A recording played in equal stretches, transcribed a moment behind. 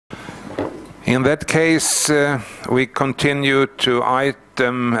In that case, we continue to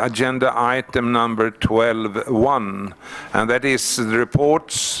agenda item number 12.1, and that is the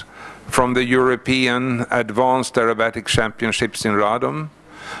reports from the European Advanced Aerobatic Championships in Radom.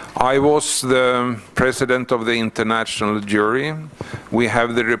 I was the president of the international jury. We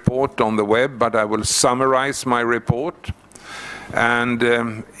have the report on the web, but I will summarize my report. And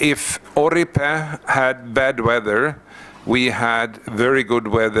if Oripe had bad weather, we had very good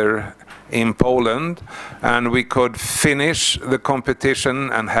weather in Poland, and we could finish the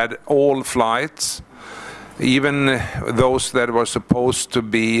competition and had all flights, even those that were supposed to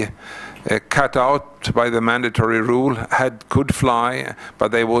be cut out by the mandatory rule could fly,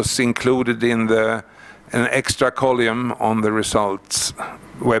 but they was included in an extra column on the results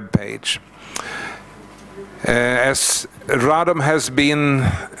web page. As Radom has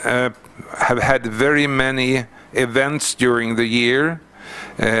have had very many events during the year,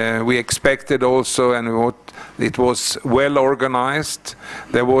 we expected also, and it was well organized.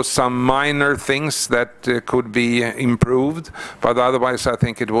 There was some minor things that could be improved, but otherwise I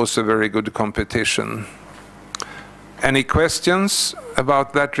think it was a very good competition. Any questions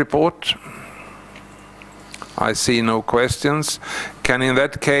about that report? I see no questions. Can in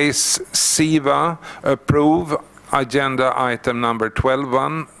that case CIVA approve agenda item number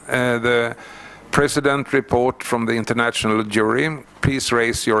 12.1, the President report from the international jury? Please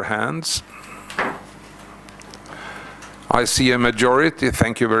raise your hands. I see a majority.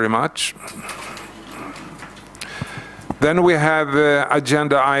 Thank you very much. Then we have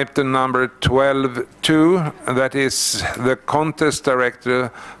agenda item number 12.2, that is the contest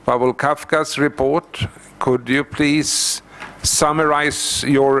director Pavel Kafka's report. Could you please summarize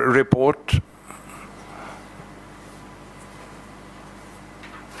your report?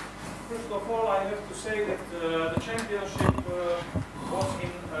 First of all, I have to say that the championship was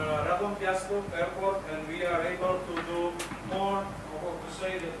in Radom Airport, and we are able to do more, or to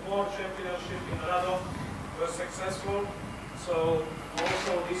say that more championship in Radom were successful. So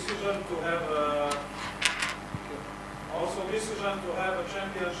also decision to have a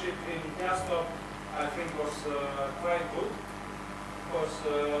championship in Piastov, I think was quite good, because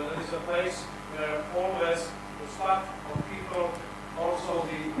there is a place where always the staff of people, also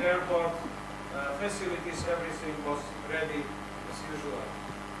the airport facilities, everything was ready as usual.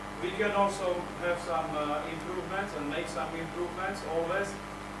 We can also have some improvements and make some improvements always,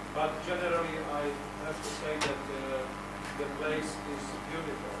 but generally I have to say that the place is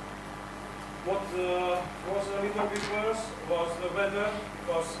beautiful. What was a little bit worse was the weather,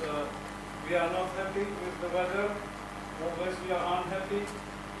 because we are not happy with the weather. Always we are unhappy,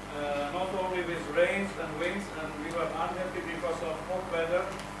 not only with rains and winds, and we were unhappy because of hot weather.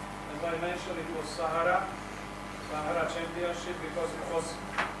 As I mentioned, it was Sahara Championship, because it was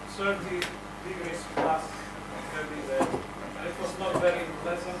 30 degrees plus every day. And it was not very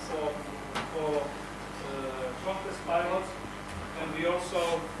pleasant for contest pilots. And we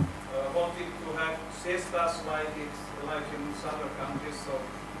also wanted to have siestas like in southern countries, so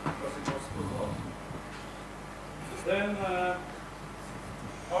because it was too hot. Then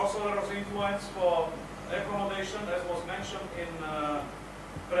also there was influence for accommodation, as was mentioned in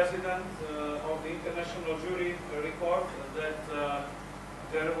President of the International Jury report, that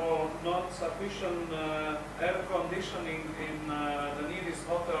there was not sufficient air conditioning in the nearest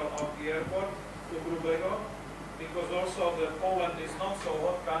hotel of the airport to Grubego, because also the Poland is not so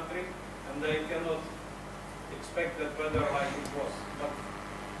hot country, and they cannot expect that weather like it was. But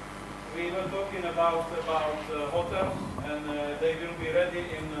we were talking about hotels, and they will be ready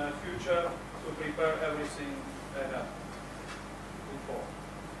in future to prepare everything ahead before.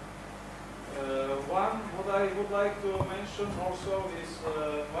 What I would like to mention also is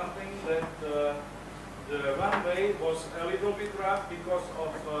one thing, that the runway was a little bit rough because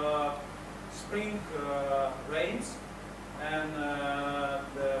of spring rains, and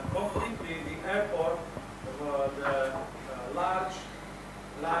completely the airport, the large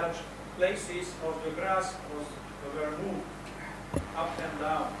places of the grass were moved up and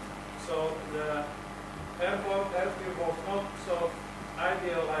down. So the airfield was not so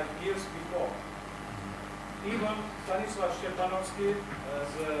ideal like years before. Even Stanislav Szczepanovsky, as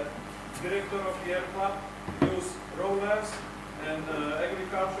director of the air club, used rollers and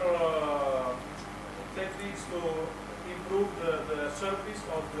agricultural techniques to improve the surface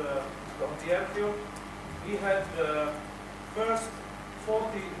of the airfield. We had the first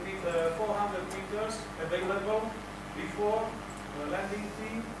 400 meters available before the landing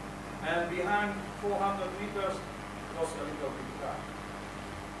tee, and behind 400 meters was a little bit dry.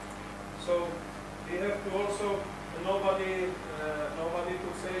 So we have to also, nobody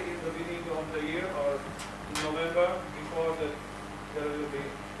could say in the beginning of of the year or in November before that there will be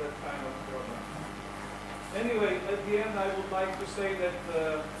that kind of problem. Anyway, at the end I would like to say that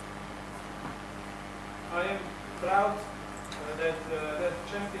I am proud that that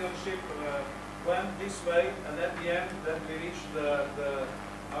championship went this way, and at the end that we reached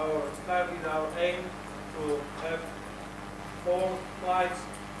our aim to have 4 flights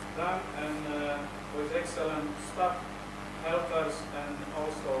done, and with excellent staff, helpers, and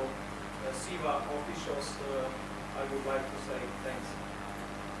also CIVA officials. I would like to say thanks.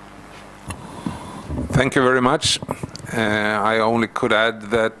 Thank you very much. I only could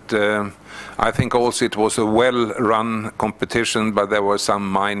add that I think also it was a well-run competition, but there were some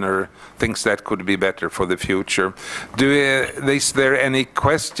minor things that could be better for the future. Is there any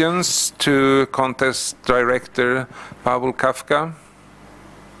questions to contest director Pavel Kafka?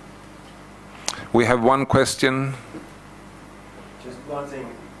 We have one question. Just one thing.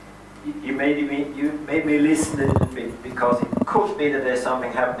 You made me listen a little bit, because it could be that there's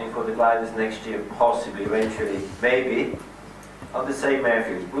something happening for the gliders next year, possibly, eventually, maybe, on the same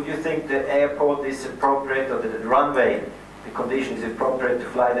airfield. Would you think the airport is appropriate, or the runway, the condition is appropriate to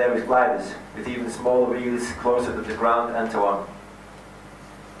fly there with gliders, with even smaller wheels closer to the ground and so on?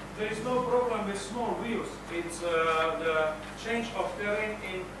 There is no problem with small wheels. It's the change of terrain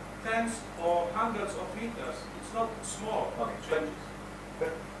in tens or hundreds of meters. It's not small changes.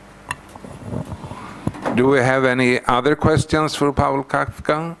 Do we have any other questions for Pavel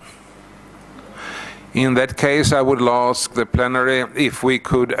Kafka? In that case, I would ask the plenary if we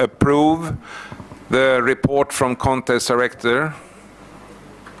could approve the report from contest director.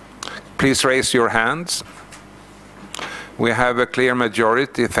 Please raise your hands. We have a clear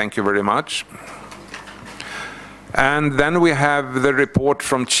majority. Thank you very much. And then we have the report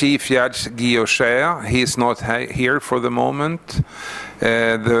from Chief Judge Guillocher. He's not here for the moment.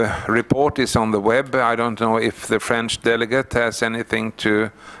 The report is on the web. I don't know if the French delegate has anything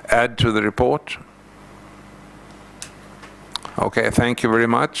to add to the report. Okay, thank you very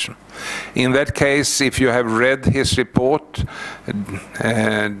much. In that case, if you have read his report,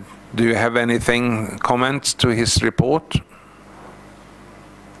 do you have anything, comments to his report?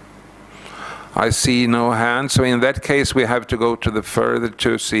 I see no hands, so in that case we have to go to the further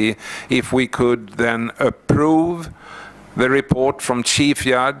to see if we could then approve the report from Chief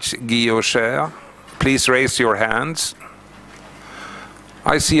Judge Guillocher. Please raise your hands.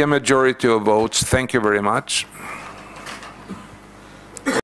 I see a majority of votes. Thank you very much.